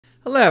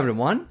Hello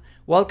everyone,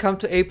 welcome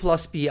to A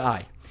plus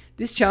BI.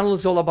 This channel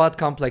is all about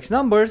complex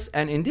numbers,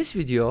 and in this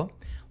video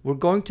we're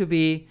going to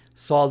be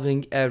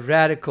solving a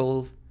very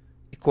radical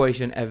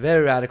equation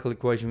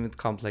with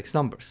complex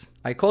numbers.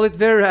 I call it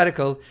very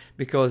radical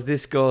because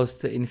this goes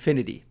to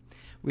infinity.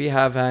 We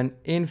have an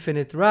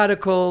infinite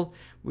radical,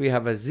 we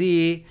have a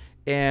z,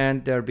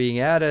 and they're being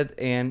added,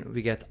 and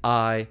we get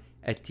I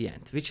at the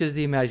end, which is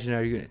the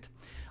imaginary unit.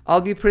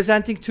 I'll be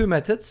presenting two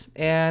methods,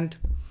 and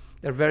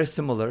they're very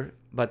similar,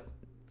 but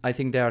I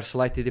think there are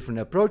slightly different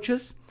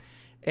approaches.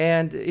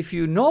 And if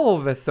you know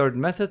of a third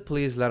method,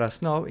 please let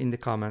us know in the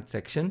comment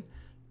section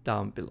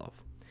down below.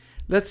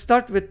 Let's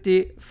start with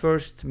the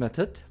first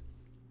method.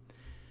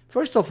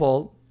 First of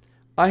all,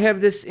 I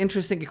have this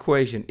interesting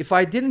equation. If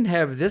I didn't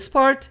have this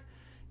part,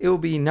 it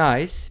would be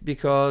nice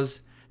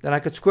because then I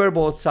could square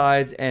both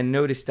sides and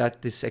notice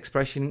that this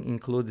expression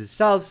includes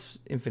itself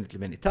infinitely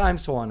many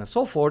times, so on and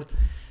so forth.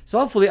 So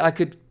hopefully I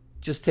could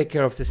just take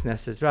care of this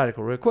nested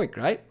radical real quick,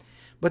 right?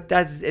 But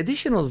that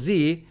additional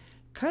z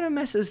kind of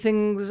messes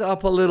things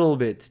up a little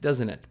bit,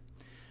 doesn't it?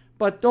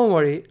 But don't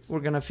worry,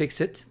 we're gonna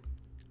fix it.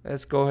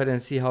 Let's go ahead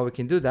and see how we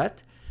can do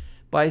that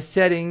by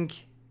setting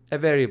a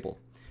variable.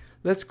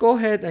 Let's go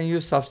ahead and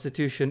use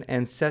substitution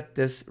and set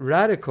this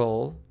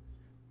radical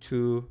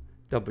to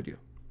w.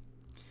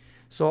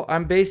 So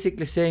I'm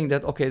basically saying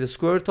that, okay, the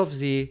square root of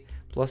z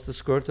plus the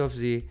square root of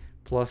z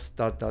plus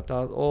dot dot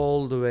dot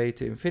all the way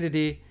to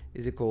infinity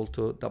is equal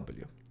to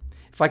w.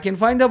 If I can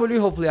find w,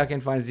 hopefully I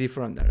can find z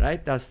from there,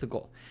 right? That's the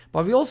goal.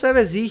 But we also have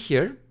a z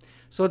here,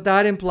 so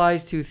that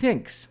implies two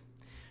things.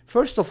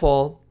 First of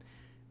all,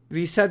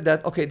 we said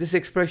that, okay, this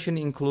expression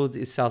includes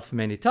itself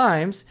many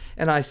times,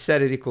 and I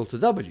set it equal to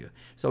w.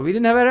 So we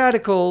didn't have a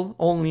radical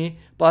only,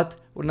 but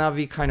now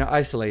we kind of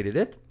isolated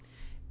it.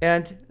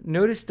 And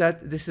notice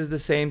that this is the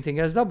same thing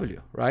as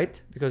w,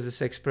 right? Because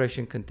this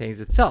expression contains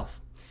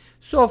itself.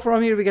 So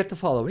from here we get the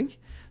following.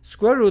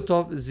 Square root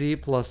of z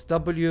plus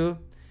w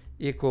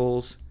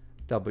equals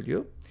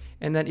w.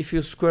 And then if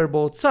you square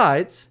both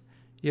sides,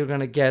 you're going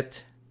to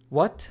get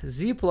what?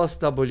 Z plus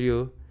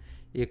w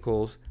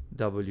equals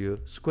w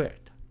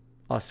squared.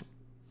 Awesome.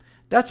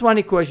 That's one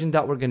equation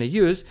that we're going to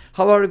use.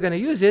 How are we going to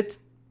use it?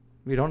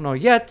 We don't know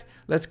yet.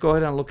 Let's go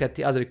ahead and look at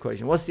the other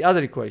equation. What's the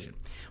other equation?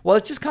 Well,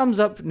 it just comes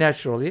up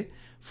naturally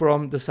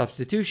from the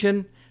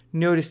substitution.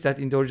 Notice that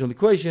in the original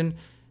equation,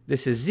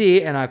 this is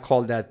z, and I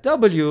call that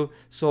w.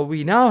 So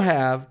we now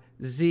have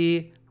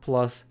z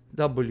plus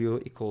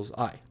w equals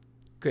I.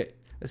 Great.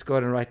 Let's go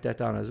ahead and write that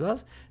down as well.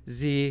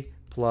 Z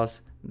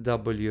plus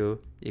w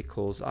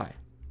equals I.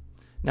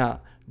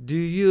 Now, do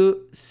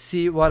you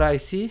see what I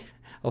see?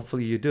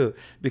 Hopefully you do.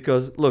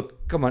 Because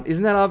look, come on,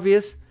 isn't that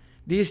obvious?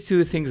 These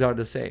two things are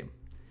the same.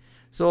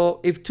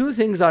 So if two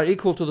things are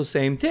equal to the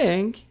same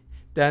thing,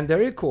 then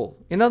they're equal.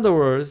 In other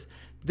words,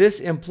 this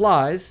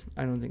implies,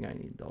 I don't think I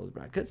need those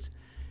brackets.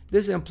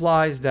 This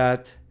implies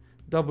that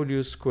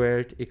w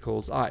squared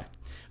equals I.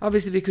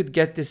 Obviously, we could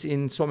get this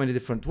in so many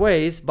different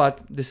ways,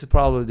 but this is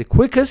probably the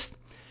quickest.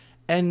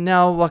 And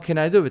now what can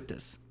I do with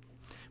this?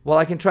 Well,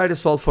 I can try to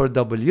solve for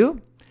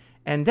w.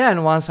 And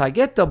then once I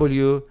get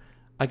w,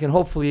 I can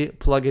hopefully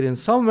plug it in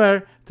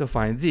somewhere to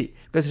find z.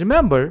 Because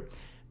remember,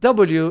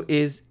 w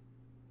is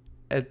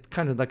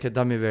kind of like a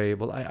dummy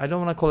variable. I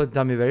don't want to call it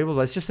dummy variable,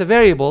 but it's just a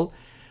variable.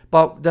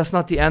 But that's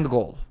not the end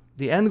goal.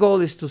 The end goal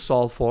is to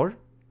solve for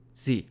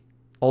z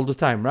all the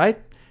time,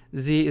 right?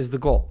 Z is the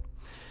goal.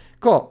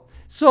 Cool.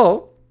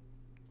 So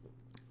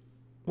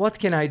what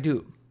can I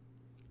do?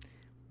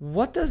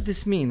 What does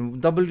this mean?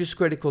 W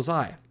squared equals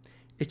I.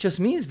 It just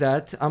means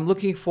that I'm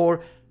looking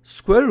for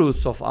square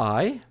roots of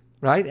I,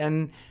 right?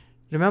 And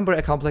remember,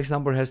 a complex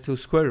number has two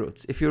square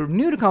roots. If you're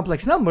new to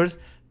complex numbers,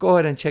 go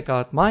ahead and check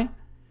out my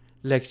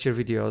lecture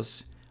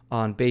videos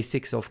on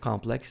basics of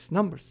complex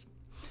numbers.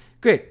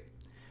 Great.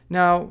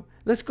 Now,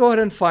 let's go ahead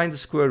and find the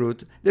square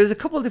root. There's a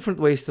couple of different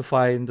ways to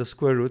find the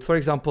square root. For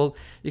example,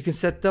 you can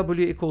set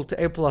w equal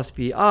to a plus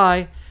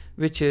bi,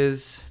 which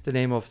is the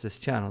name of this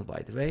channel,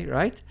 by the way,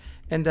 right?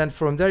 And then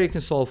from there, you can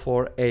solve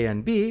for a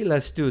and b.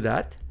 Let's do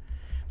that.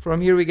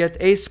 From here, we get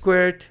a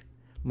squared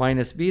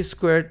minus b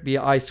squared.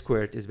 Bi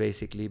squared is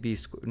basically b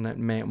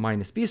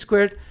minus b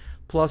squared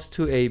plus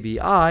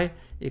 2abi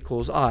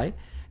equals I.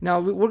 Now,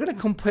 we're going to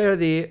compare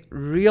the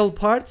real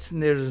parts.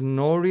 And there's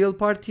no real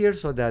part here,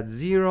 so that's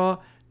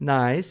 0.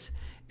 Nice.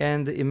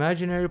 And the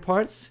imaginary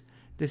parts,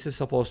 this is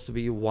supposed to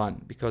be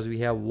 1 because we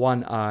have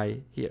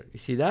 1i here. You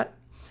see that?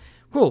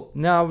 Cool.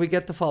 Now we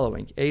get the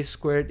following. A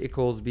squared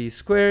equals b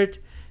squared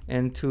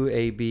and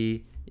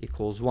 2ab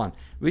equals 1,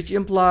 which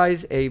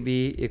implies ab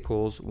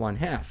equals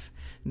 1/2.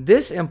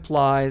 This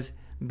implies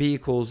b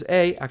equals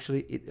a.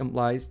 Actually, it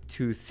implies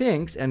two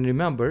things. And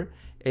remember,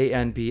 a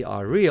and b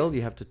are real.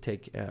 You have to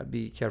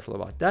be careful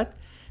about that.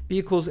 B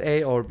equals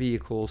a or b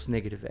equals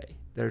negative a.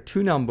 There are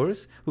two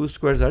numbers whose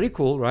squares are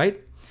equal,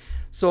 right?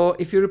 So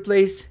if you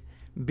replace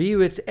b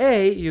with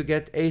a, you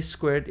get a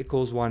squared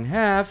equals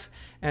 1/2.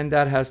 And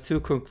that has two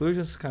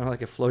conclusions, kind of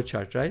like a flow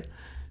chart, right?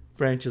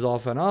 Branches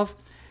off and off.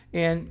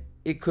 And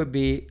it could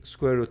be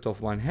square root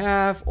of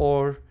 1/2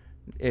 or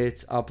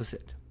its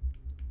opposite.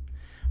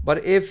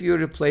 But if you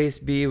replace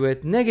b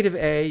with negative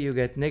a, you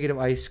get negative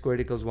I squared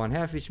equals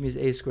 1/2, which means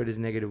a squared is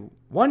negative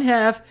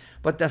 1/2.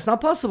 But that's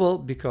not possible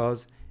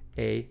because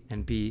a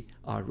and b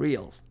are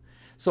real.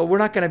 So we're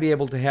not going to be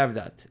able to have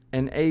that.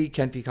 And a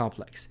can't be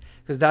complex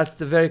because that's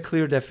the very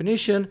clear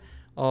definition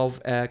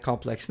of a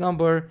complex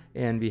number,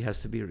 and b has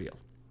to be real.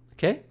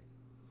 Okay?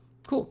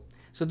 Cool.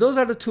 So those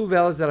are the two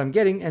values that I'm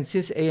getting, and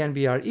since a and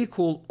b are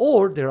equal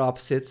or they're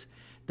opposites,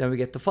 then we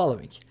get the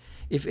following.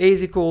 If a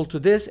is equal to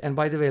this, and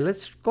by the way,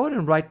 let's go ahead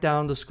and write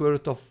down the square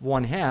root of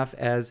 1/2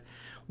 as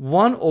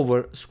 1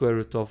 over square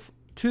root of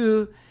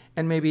 2,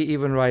 and maybe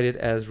even write it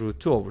as root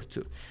 2 over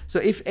 2. So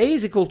if a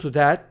is equal to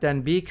that,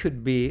 then b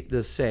could be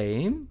the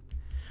same.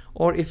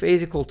 Or if a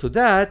is equal to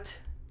that,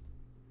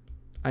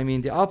 I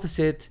mean the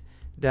opposite,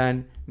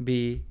 then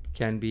b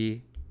can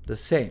be the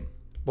same.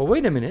 But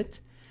wait a minute.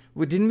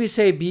 Didn't we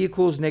say b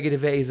equals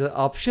negative a is an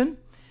option?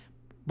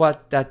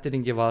 But that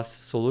didn't give us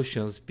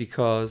solutions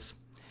because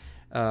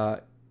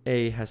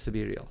a has to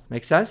be real.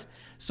 Make sense?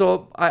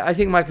 So I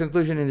think my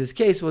conclusion in this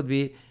case would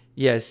be,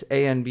 yes,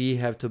 a and b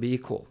have to be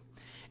equal.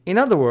 In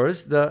other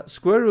words, the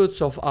square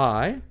roots of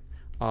I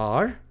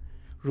are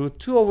root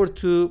 2 over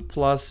 2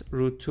 plus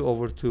root 2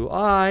 over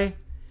 2i,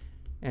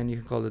 and you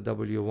can call it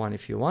w1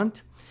 if you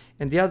want.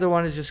 And the other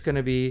one is just going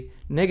to be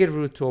negative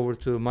root 2 over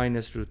 2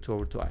 minus root 2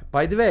 over 2i.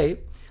 By the way,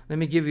 let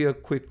me give you a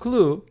quick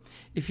clue.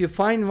 If you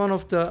find one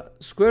of the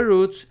square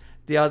roots,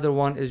 the other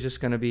one is just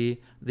going to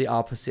be the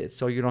opposite.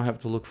 So you don't have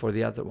to look for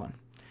the other one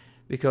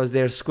because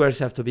their squares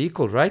have to be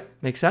equal, right?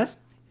 Makes sense?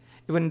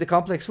 Even in the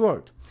complex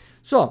world.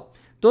 So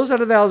those are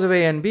the values of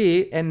a and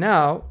b. And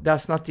now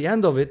that's not the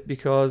end of it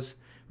because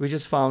we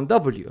just found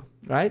w,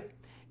 right?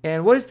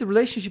 And what is the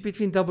relationship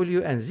between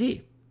w and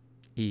z?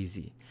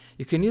 Easy.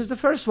 You can use the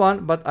first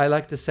one, but I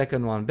like the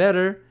second one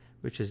better,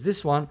 which is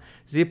this one.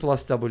 Z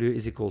plus w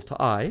is equal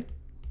to I.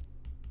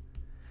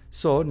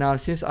 So now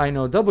since I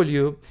know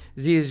w,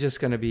 z is just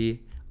going to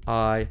be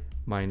I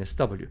minus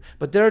w.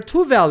 But there are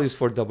two values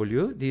for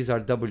w. These are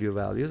w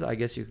values. I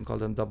guess you can call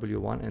them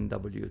w1 and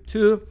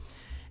w2.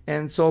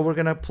 And so we're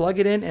going to plug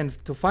it in, and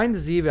to find the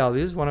z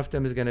values, one of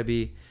them is going to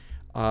be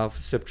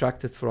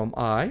subtracted from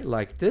I,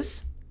 like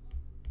this,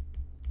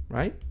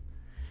 right?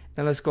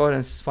 And let's go ahead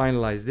and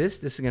finalize this.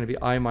 This is going to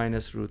be I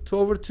minus root 2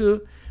 over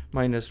 2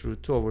 minus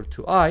root 2 over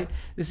 2i.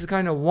 This is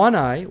kind of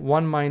 1i,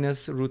 1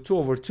 minus root 2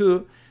 over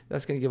 2.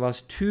 That's going to give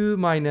us 2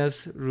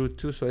 minus root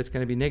 2, so it's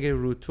going to be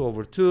negative root 2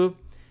 over 2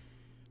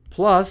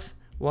 plus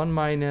 1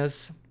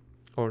 minus,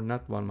 or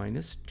not 1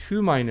 minus,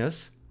 2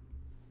 minus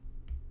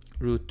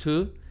root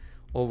 2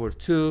 over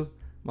 2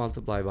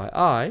 multiplied by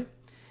I.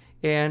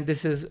 And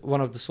this is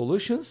one of the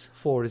solutions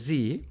for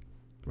z,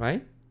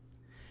 right?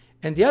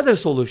 And the other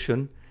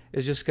solution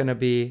is just going to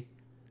be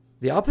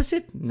the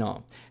opposite?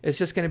 No. It's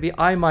just going to be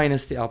I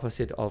minus the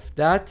opposite of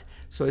that.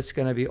 So it's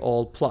going to be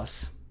all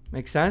plus.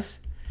 Make sense?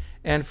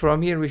 And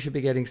from here, we should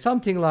be getting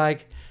something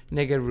like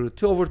negative root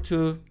 2 over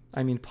 2,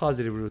 I mean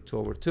positive root 2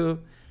 over 2,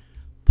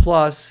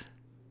 plus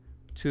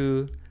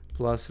 2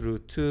 plus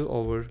root 2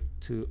 over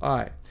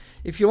 2i.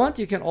 If you want,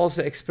 you can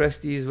also express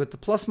these with the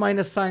plus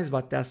minus signs,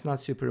 but that's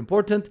not super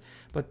important.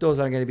 But those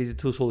are going to be the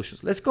two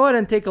solutions. Let's go ahead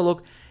and take a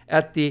look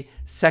at the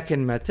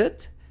second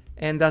method,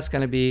 and that's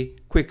going to be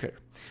quicker.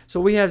 So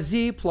we have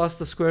z plus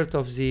the square root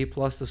of z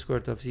plus the square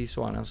root of z,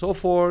 so on and so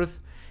forth.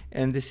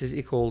 And this is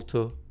equal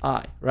to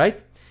I,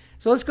 right?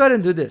 So let's go ahead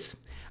and do this.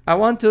 I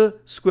want to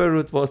square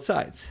root both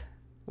sides.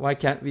 Why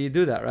can't we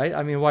do that, right?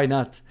 I mean, why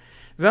not?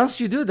 Once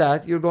you do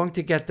that, you're going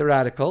to get the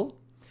radical.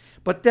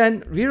 But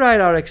then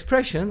rewrite our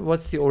expression.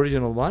 What's the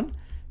original one?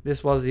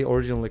 This was the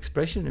original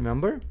expression,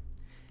 remember?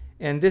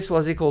 And this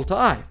was equal to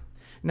I.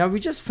 Now we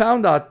just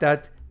found out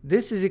that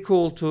this is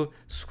equal to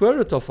square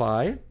root of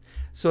I.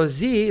 So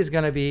z is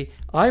going to be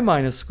I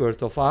minus square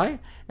root of I.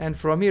 And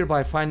from here,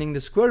 by finding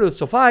the square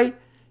roots of I,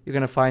 you're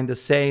going to find the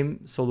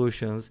same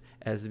solutions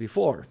as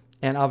before.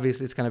 And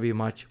obviously, it's going to be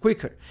much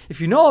quicker.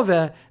 If you know of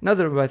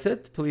another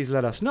method, please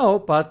let us know.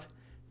 But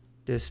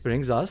this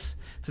brings us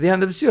to the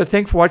end of this video.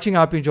 Thanks for watching. I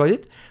hope you enjoyed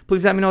it.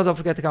 Please let me know. Don't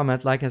forget to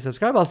comment, like, and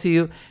subscribe. I'll see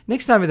you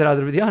next time with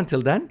another video.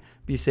 Until then,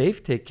 be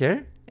safe, take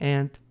care,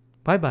 and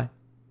bye-bye.